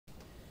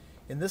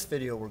In this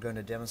video, we're going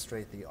to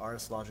demonstrate the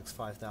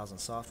Logix5000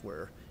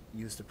 software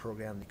used to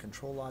program the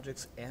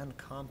ControlLogix and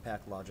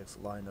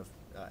CompactLogix line of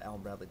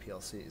Allen-Bradley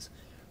PLCs.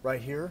 Right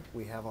here,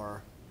 we have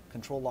our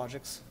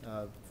ControlLogix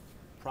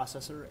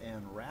processor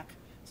and rack.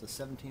 It's a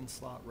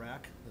 17-slot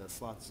rack,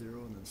 slot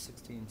 0 and then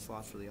 16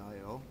 slots for the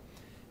I/O.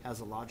 Has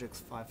a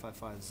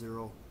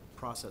Logix5000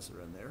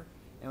 processor in there,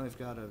 and we've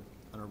got an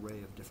array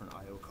of different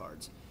I/O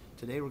cards.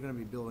 Today we're going to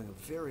be building a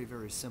very,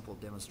 very simple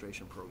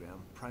demonstration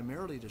program,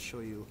 primarily to show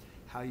you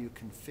how you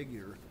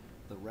configure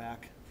the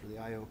rack for the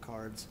I/O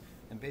cards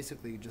and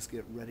basically just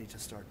get ready to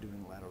start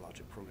doing ladder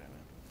logic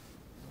programming.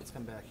 Let's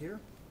come back here.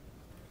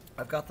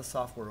 I've got the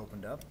software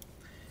opened up,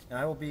 and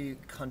I will be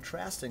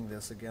contrasting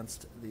this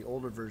against the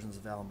older versions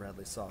of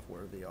Allen-Bradley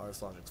software, the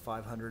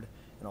Logix5000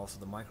 and also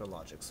the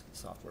MicroLogix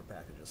software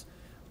packages.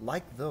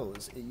 Like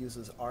those, it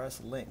uses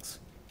RS links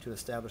to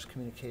establish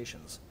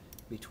communications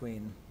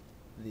between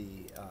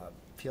the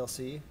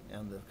PLC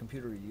and the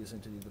computer you're using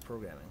to do the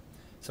programming.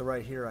 So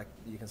right here,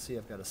 you can see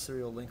I've got a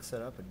serial link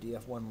set up, a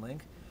DF1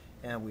 link,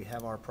 and we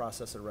have our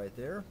processor right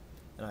there,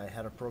 and I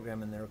had a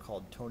program in there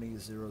called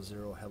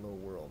Tony00 Hello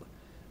World.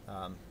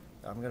 I'm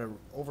going to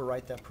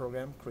overwrite that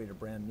program, create a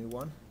brand new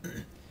one.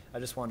 I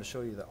just wanted to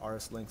show you that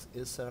RS links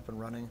is set up and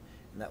running,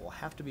 and that will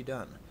have to be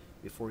done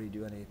before you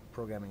do any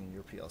programming in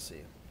your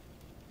PLC.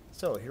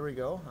 So here we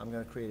go. I'm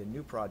going to create a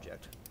new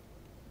project.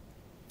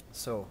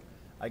 So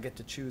I get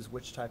to choose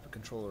which type of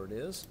controller it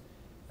is.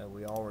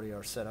 We already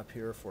are set up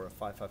here for a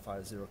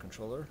 5550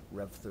 controller,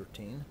 Rev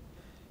 13.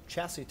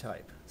 Chassis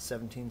type,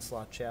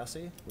 17-slot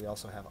chassis. We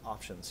also have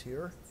options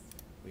here.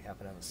 We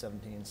happen to have a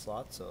 17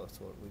 slot, so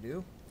that's what we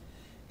do.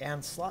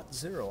 And slot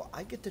 0,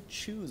 I get to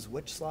choose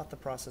which slot the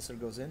processor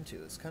goes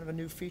into. It's kind of a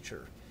new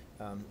feature.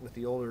 With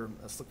the older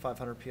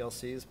Logix5000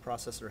 PLCs,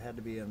 processor had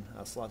to be in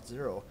slot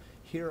 0.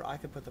 Here I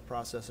could put the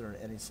processor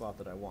in any slot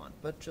that I want,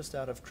 but just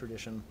out of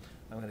tradition,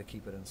 I'm going to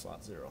keep it in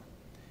slot 0.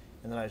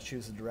 And then I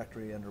choose the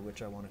directory under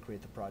which I want to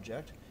create the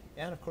project,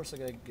 and of course I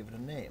got to give it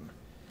a name.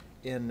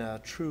 In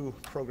true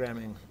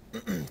programming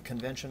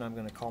convention, I'm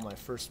going to call my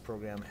first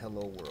program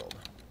Hello World.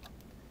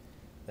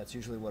 That's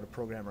usually what a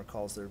programmer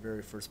calls their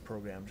very first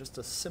program, just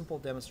a simple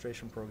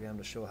demonstration program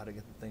to show how to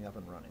get the thing up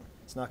and running.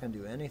 It's not going to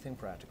do anything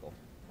practical.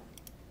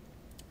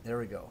 There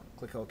we go.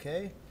 Click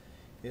OK.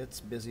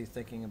 It's busy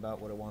thinking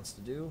about what it wants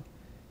to do,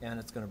 and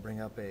it's going to bring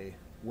up a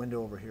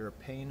window over here, a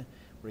pane,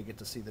 where you get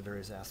to see the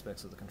various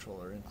aspects of the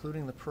controller,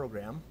 including the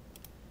program,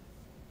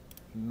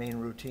 main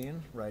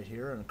routine right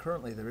here, and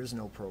currently there is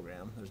no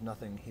program. There's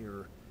nothing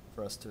here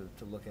for us to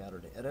look at or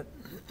to edit.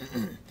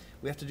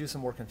 We have to do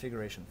some more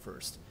configuration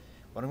first.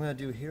 What I'm going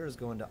to do here is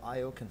go into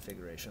I/O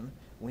configuration.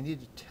 We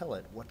need to tell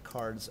it what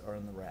cards are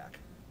in the rack.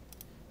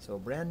 So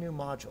brand new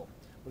module.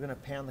 We're going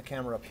to pan the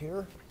camera up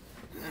here.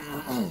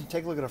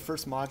 Take a look at our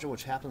first module,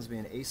 which happens to be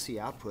an AC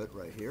output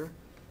right here.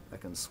 I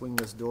can swing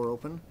this door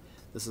open.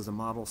 This is a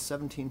model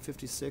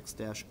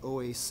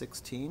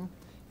 1756-OA16.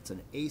 It's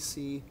an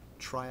AC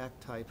triac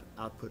type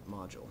output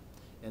module,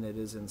 and it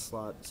is in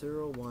slot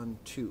 0, 1,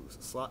 2. So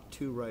slot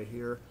 2 right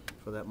here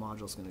for that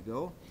module is going to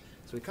go.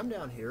 So we come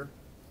down here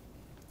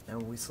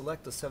and we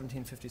select the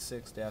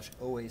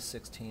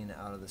 1756-OA16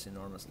 out of this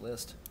enormous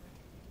list.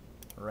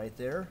 Right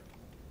there.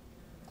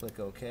 Click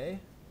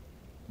OK.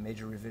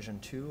 Major revision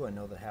 2, I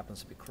know that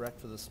happens to be correct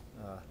for this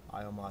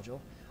I/O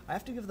module. I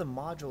have to give the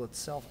module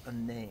itself a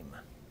name.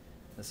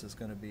 This is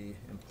going to be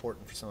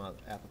important for some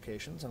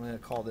applications. I'm going to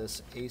call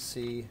this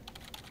AC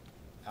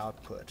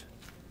output.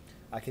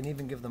 I can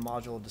even give the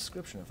module a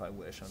description if I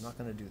wish. I'm not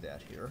going to do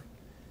that here.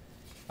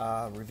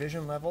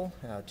 Revision level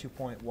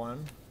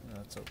 2.1,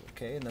 that's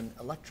okay. And then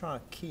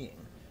electronic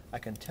keying. I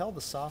can tell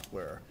the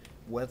software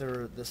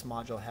whether this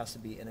module has to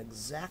be an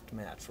exact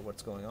match for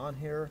what's going on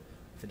here,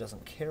 if it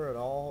doesn't care at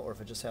all, or if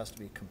it just has to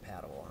be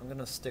compatible. I'm going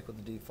to stick with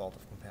the default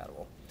of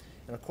compatible.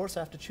 And of course I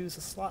have to choose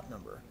a slot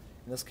number.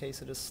 In this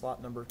case it is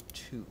slot number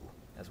 2.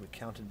 As we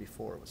counted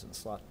before, it was in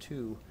slot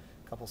 2,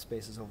 a couple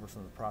spaces over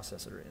from the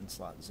processor in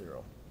slot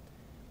 0.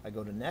 I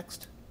go to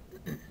next,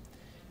 and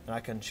I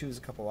can choose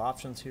a couple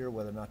options here,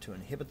 whether or not to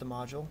inhibit the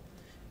module,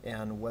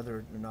 and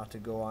whether or not to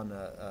go on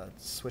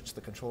switch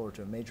the controller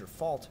to a major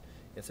fault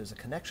if there's a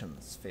connection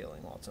that's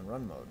failing while it's in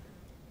run mode.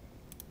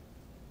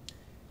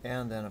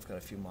 And then I've got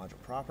a few module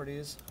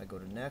properties. I go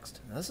to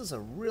next. Now this is a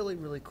really,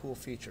 really cool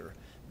feature,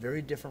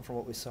 very different from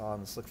what we saw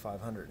on the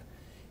Logix5000.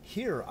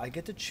 Here I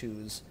get to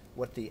choose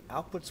what the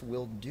outputs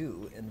will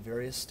do in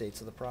various states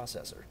of the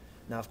processor.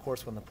 Now of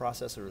course when the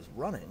processor is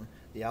running,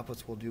 the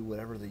outputs will do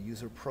whatever the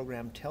user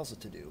program tells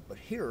it to do. But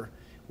here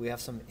we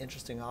have some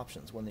interesting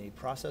options. When the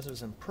processor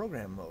is in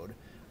program mode,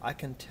 I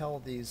can tell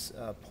these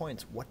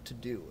points what to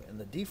do, and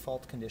the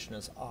default condition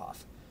is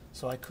off.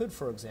 So I could,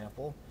 for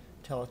example,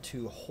 tell it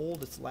to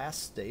hold its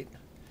last state,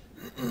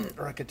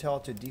 or I could tell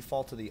it to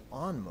default to the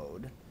on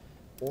mode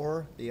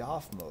or the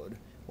off mode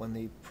when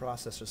the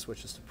processor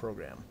switches to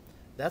program.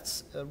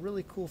 That's a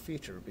really cool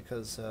feature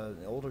because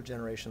in older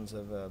generations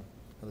of the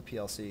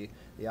PLC,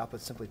 the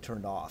output simply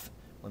turned off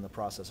when the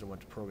processor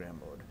went to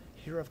program mode.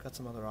 Here I've got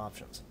some other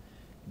options.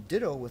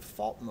 Ditto with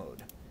fault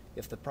mode.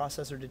 if the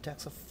processor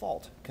detects a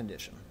fault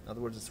condition. In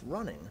other words, it's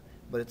running,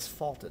 but it's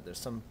faulted. There's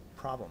some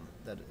problem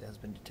that has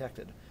been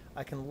detected.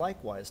 I can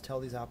likewise tell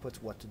these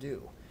outputs what to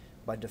do.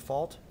 By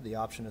default, the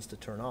option is to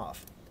turn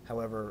off.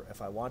 However,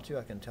 if I want to,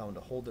 I can tell them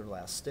to hold their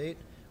last state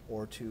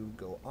or to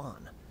go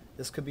on.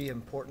 This could be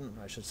important,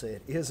 I should say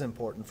it is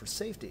important for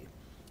safety.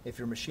 If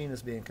your machine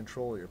is being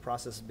controlled, or your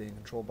process is being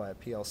controlled by a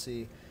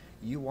PLC,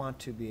 you want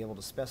to be able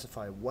to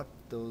specify what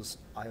those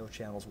I/O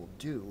channels will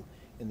do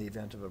in the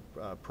event of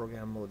a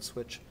program mode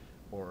switch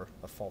or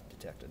a fault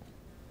detected.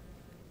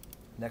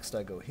 Next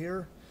I go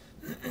here,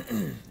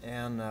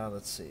 and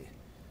let's see,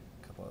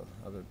 a couple of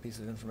other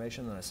pieces of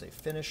information, then I say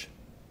finish,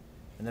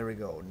 and there we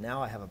go.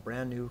 Now I have a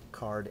brand new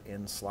card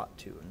in slot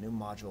 2, a new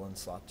module in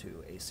slot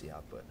 2, AC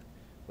output.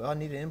 Well, I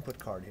need an input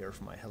card here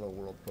for my Hello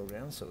World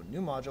program, so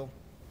new module,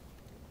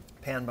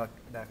 pan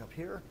back up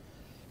here.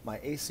 My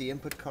AC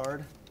input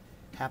card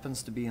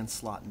happens to be in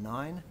slot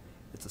 9.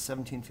 It's a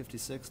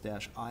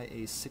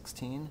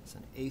 1756-IA16. It's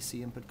an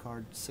AC input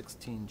card,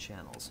 16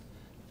 channels.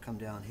 Come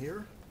down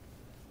here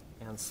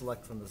and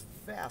select from this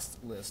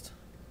vast list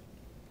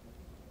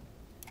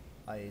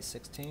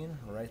IA16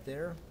 right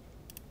there.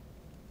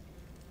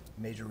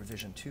 Major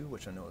revision 2,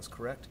 which I know is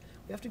correct.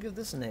 We have to give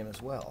this a name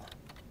as well.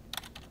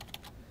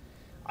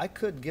 I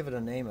could give it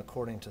a name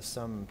according to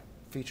some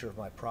feature of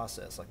my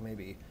process, like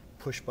maybe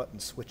push button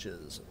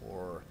switches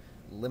or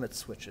limit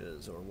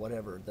switches or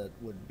whatever that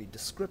would be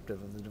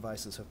descriptive of the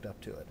devices hooked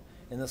up to it.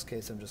 In this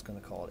case, I'm just going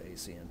to call it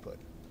AC input.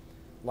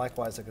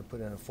 Likewise, I could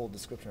put in a full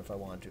description if I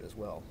wanted to as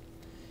well.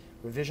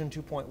 Revision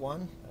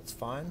 2.1, that's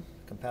fine.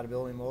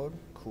 Compatibility mode,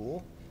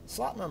 cool.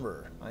 Slot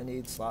number, I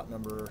need slot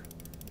number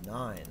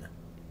 9.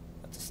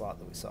 That's the slot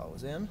that we saw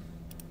was in.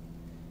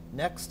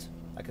 Next,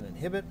 I can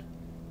inhibit.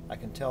 I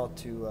can tell it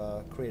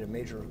to create a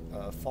major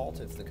fault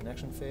if the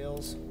connection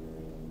fails.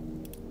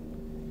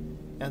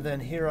 And then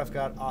here I've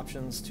got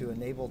options to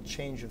enable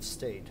change of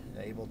state,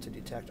 able to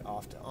detect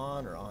off to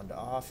on or on to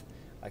off.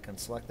 I can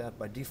select that.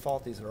 By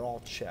default, these are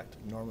all checked.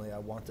 Normally I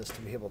want this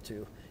to be able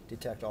to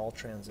detect all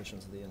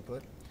transitions of the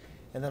input.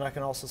 And then I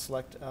can also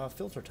select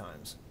filter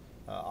times,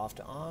 off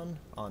to on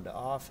to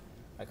off.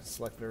 I can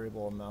select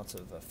variable amounts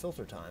of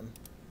filter time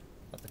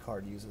that the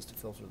card uses to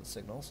filter the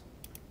signals.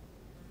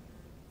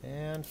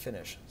 And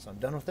finish. So I'm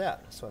done with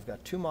that. So I've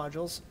got two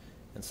modules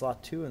in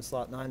slot 2 and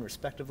slot 9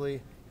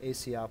 respectively,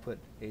 AC output,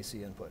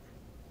 AC input.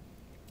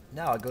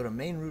 Now I go to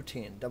main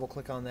routine, double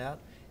click on that,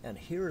 and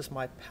here is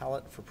my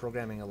palette for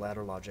programming a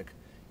ladder logic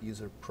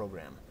user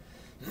program.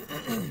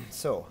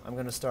 So I'm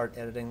going to start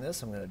editing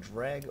this. I'm going to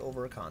drag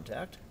over a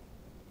contact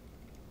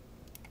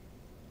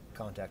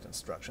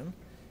instruction,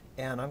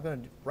 and I'm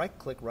going to right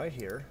click right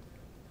here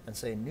and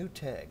say new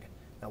tag.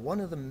 Now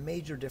one of the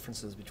major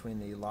differences between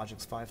the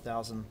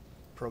Logix5000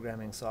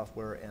 programming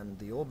software and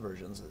the old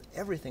versions,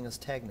 everything is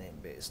tag name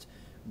based.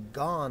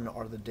 Gone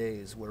are the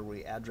days where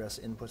we address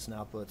inputs and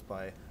outputs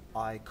by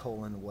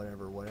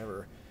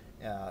I:whatever.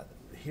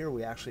 Here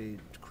we actually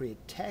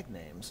create tag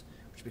names,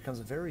 which becomes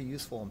a very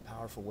useful and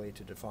powerful way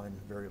to define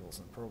variables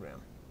in the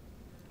program.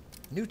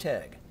 New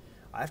tag.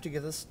 I have to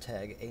give this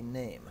tag a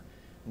name.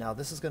 Now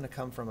this is going to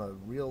come from a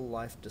real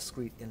life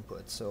discrete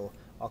input, so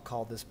I'll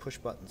call this push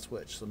button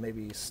switch, so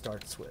maybe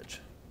start switch.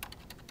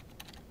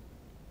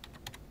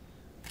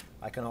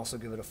 I can also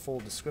give it a full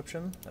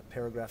description, a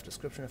paragraph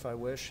description if I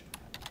wish.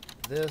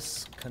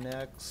 This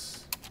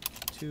connects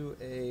to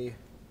a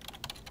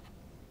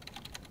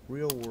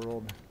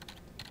real-world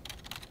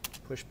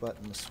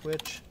push-button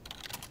switch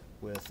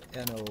with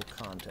NO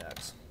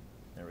contacts.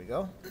 There we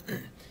go.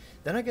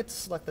 Then I get to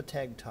select the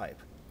tag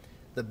type.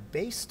 The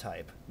base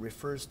type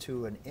refers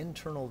to an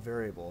internal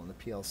variable in the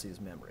PLC's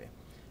memory.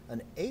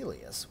 An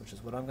alias, which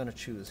is what I'm going to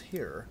choose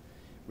here,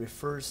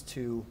 refers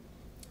to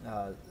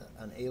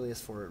an alias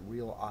for a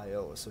real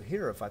I/O. So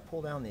here, if I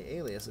pull down the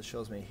alias, it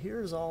shows me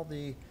here's all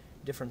the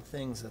different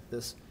things that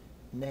this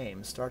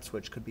name, start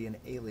switch, could be an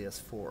alias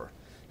for.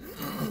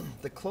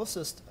 The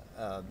closest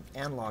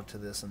analog to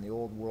this in the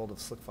old world of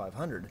SLC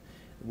 500,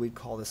 we'd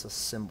call this a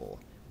symbol.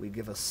 We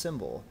give a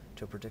symbol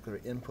to a particular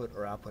input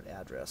or output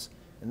address.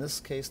 In this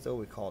case, though,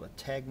 we call it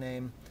a tag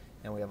name,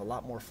 and we have a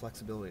lot more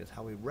flexibility with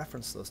how we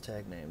reference those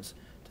tag names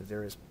to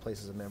various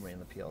places of memory in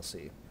the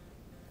PLC.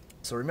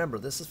 So remember,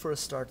 this is for a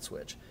start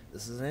switch.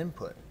 This is an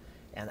input,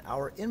 and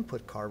our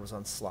input card was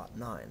on slot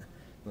 9.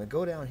 When we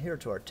go down here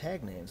to our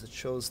tag names, it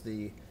shows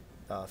the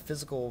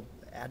physical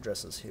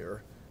addresses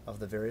here of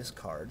the various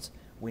cards.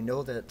 We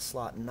know that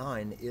slot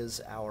 9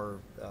 is our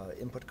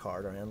input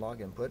card, our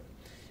analog input.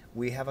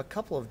 We have a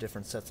couple of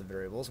different sets of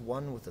variables,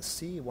 one with a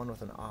C, one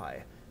with an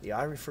I. The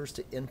I refers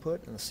to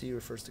input, and the C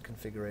refers to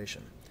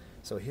configuration.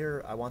 So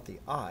here I want the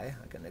I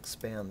can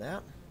expand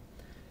that.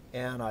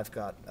 And I've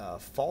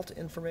got fault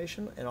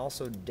information and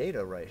also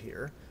data right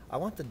here. I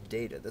want the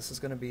data. This is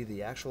going to be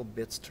the actual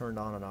bits turned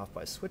on and off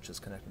by switches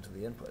connected to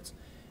the inputs.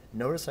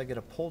 Notice I get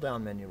a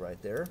pull-down menu right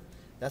there.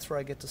 That's where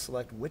I get to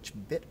select which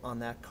bit on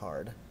that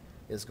card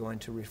is going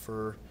to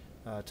refer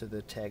to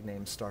the tag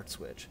name start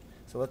switch.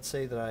 So let's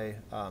say that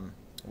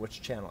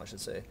which channel I should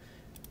say.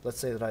 let's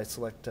say that I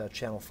select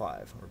channel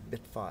 5 or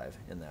bit 5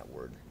 in that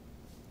word.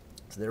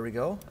 So there we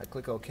go. I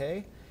click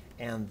OK,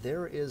 and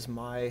there is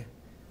my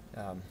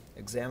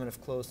examine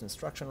if closed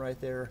instruction right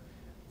there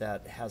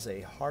that has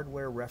a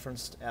hardware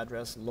referenced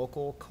address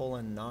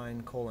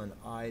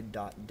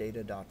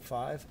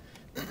local:9:i.data.5.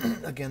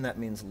 Again, that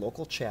means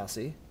local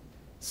chassis,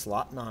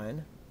 slot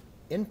 9,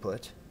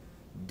 input,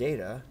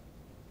 data,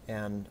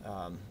 and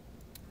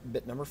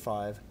bit number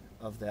 5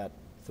 of that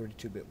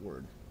 32-bit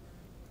word.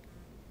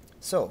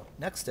 So,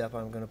 next step,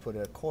 I'm going to put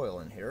a coil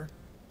in here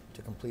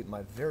to complete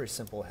my very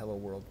simple Hello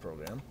World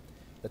program.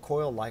 The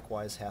coil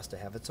likewise has to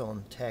have its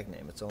own tag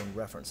name, its own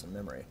reference in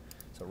memory.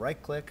 So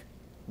right-click,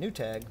 new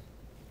tag,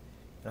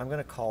 and I'm going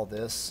to call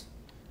this,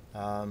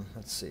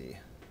 let's see,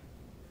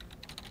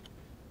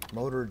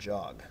 motor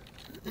jog.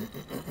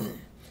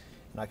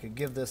 And I could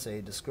give this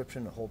a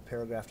description, a whole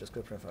paragraph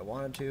description if I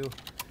wanted to.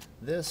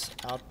 This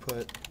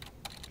output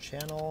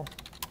channel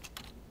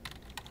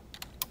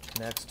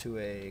connects to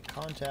a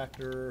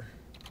contactor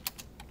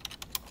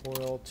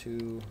coil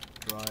to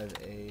drive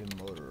a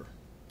motor.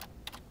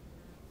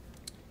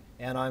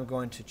 And I'm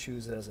going to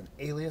choose it as an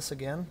alias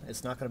again.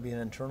 It's not going to be an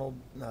internal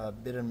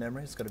bit in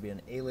memory. It's going to be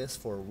an alias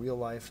for a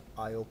real-life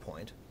I/O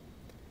point.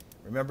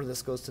 Remember,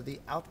 this goes to the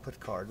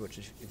output card, which,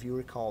 if you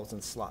recall, is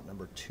in slot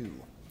number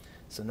 2.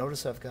 So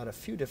notice I've got a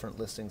few different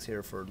listings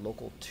here for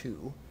local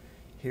 2.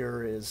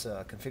 Here is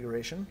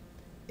configuration,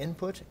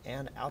 input,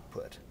 and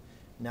output.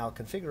 Now,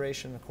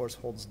 configuration, of course,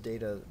 holds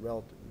data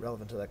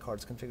relevant to that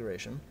card's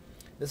configuration.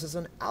 This is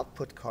an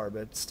output card,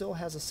 but it still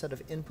has a set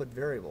of input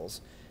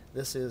variables.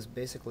 This is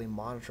basically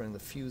monitoring the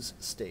fuse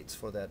states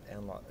for that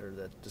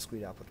that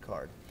discrete output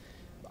card.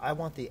 I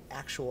want the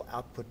actual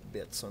output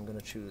bit, so I'm going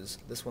to choose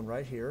this one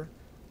right here,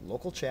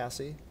 local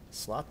chassis,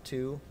 slot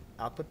 2,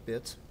 output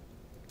bits.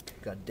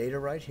 Got data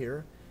right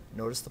here.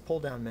 Notice the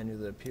pull-down menu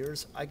that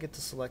appears. I get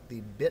to select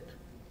the bit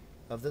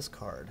of this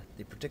card,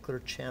 the particular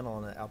channel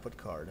on the output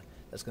card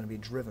that's going to be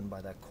driven by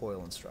that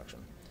coil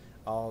instruction.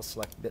 I'll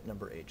select bit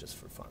number 8 just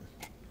for fun.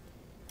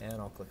 And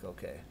I'll click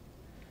OK.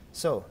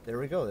 So there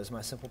we go. There's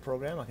my simple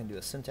program. I can do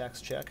a syntax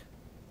check,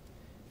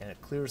 and it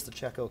clears the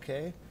check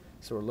OK.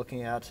 So we're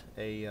looking at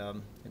a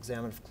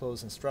examine if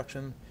closed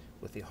instruction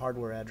with the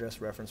hardware address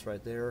reference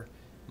right there,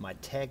 my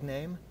tag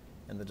name,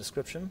 and the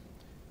description.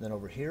 And then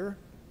over here,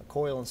 a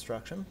coil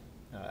instruction,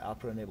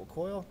 output enable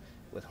coil,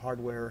 with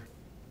hardware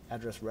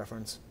address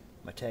reference,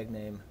 my tag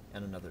name,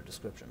 and another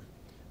description.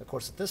 Of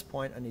course, at this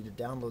point, I need to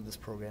download this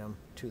program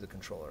to the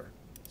controller.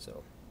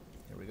 So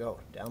here we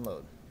go.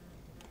 Download.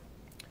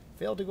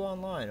 Failed to go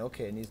online.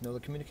 Okay, it needs to know the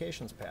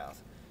communications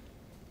path.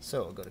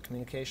 So go to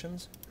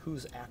communications,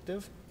 who's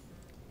active.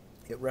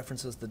 It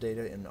references the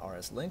data in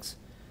RS links.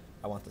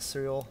 I want the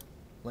serial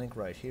link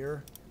right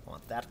here. I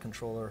want that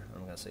controller.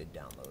 I'm going to say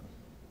download.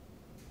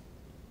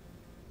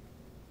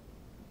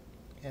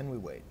 And we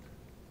wait.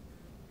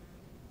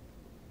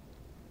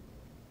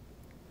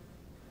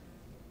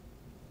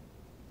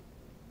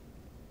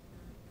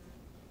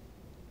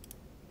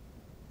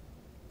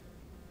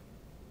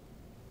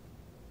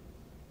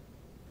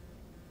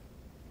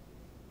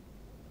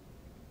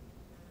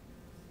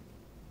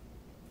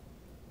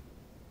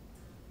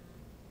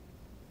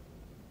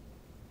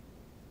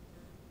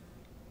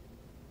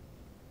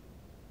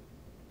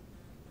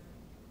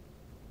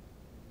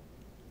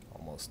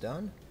 Almost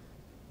done.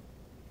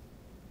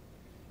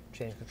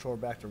 Change controller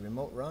back to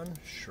remote run.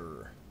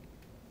 Sure.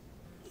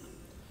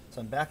 So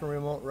I'm back in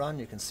remote run.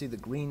 You can see the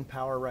green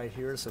power right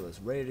here, so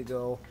it's ready to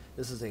go.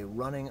 This is a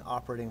running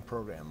operating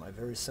program. My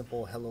very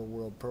simple Hello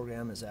World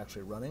program is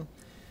actually running.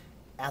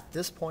 At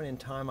this point in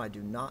time, I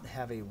do not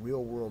have a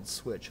real-world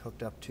switch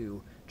hooked up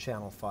to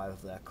channel 5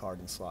 of that card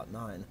in slot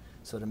 9.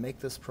 So to make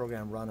this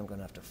program run, I'm going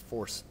to have to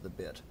force the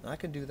bit. And I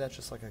can do that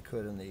just like I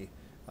could in the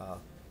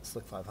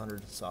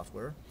Logix5000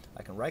 software.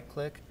 I can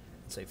right-click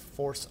and say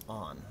force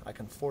on. I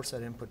can force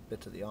that input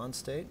bit to the on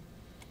state.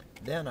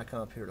 Then I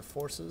come up here to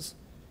forces,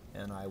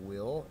 and I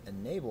will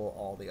enable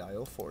all the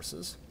I/O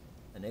forces.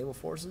 Enable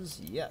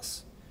forces,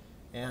 yes.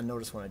 And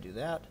notice when I do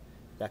that,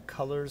 that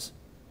colors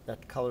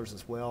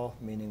as well,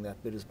 meaning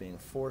that bit is being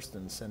forced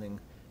and sending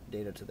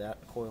data to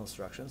that coil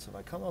instruction. So if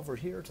I come over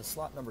here to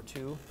slot number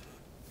 2,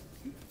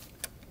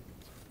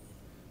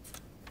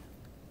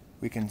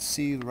 we can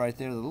see right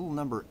there the little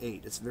number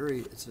 8. It's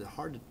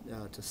hard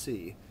to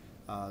see,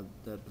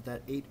 but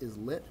that 8 is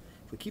lit.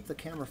 If we keep the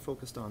camera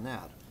focused on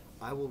that,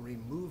 I will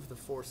remove the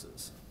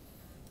forces.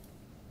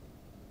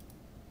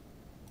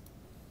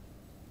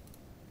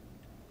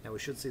 And we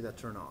should see that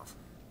turn off.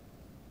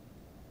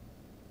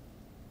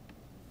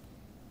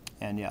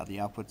 And yeah, the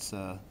output's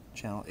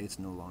channel 8's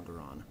no longer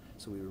on.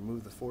 So we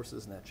remove the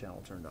forces and that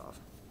channel turned off.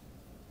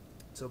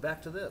 So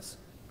back to this.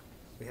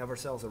 We have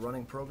ourselves a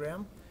running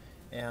program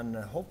and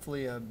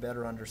hopefully a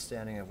better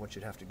understanding of what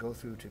you'd have to go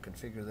through to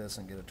configure this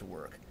and get it to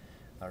work.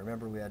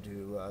 Remember, we had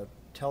to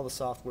tell the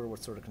software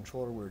what sort of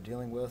controller we were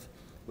dealing with,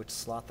 which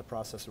slot the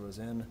processor was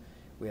in.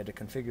 We had to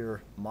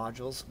configure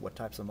modules, what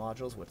types of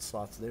modules, what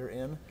slots they're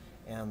in,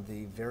 and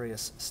the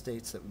various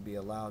states that would be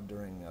allowed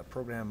during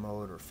program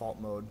mode or fault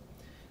mode.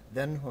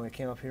 Then when we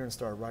came up here and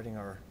started writing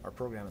our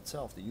program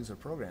itself, the user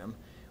program,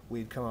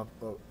 we'd come up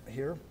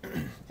here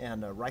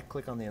and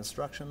right-click on the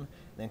instruction,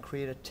 then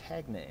create a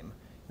tag name,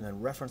 and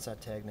then reference that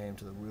tag name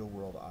to the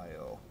real-world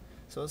I/O.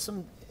 So there's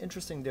some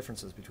interesting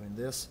differences between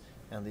this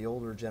and the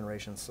older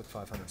generation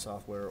SLC500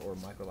 software or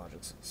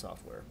MicroLogix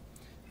software.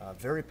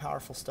 Very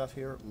powerful stuff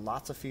here,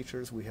 lots of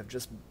features. We have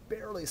just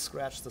barely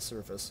scratched the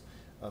surface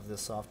of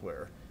this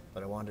software,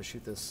 but I wanted to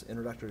shoot this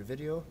introductory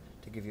video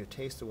to give you a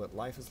taste of what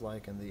life is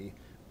like in the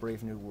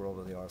brave new world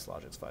of the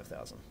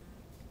Logix5000.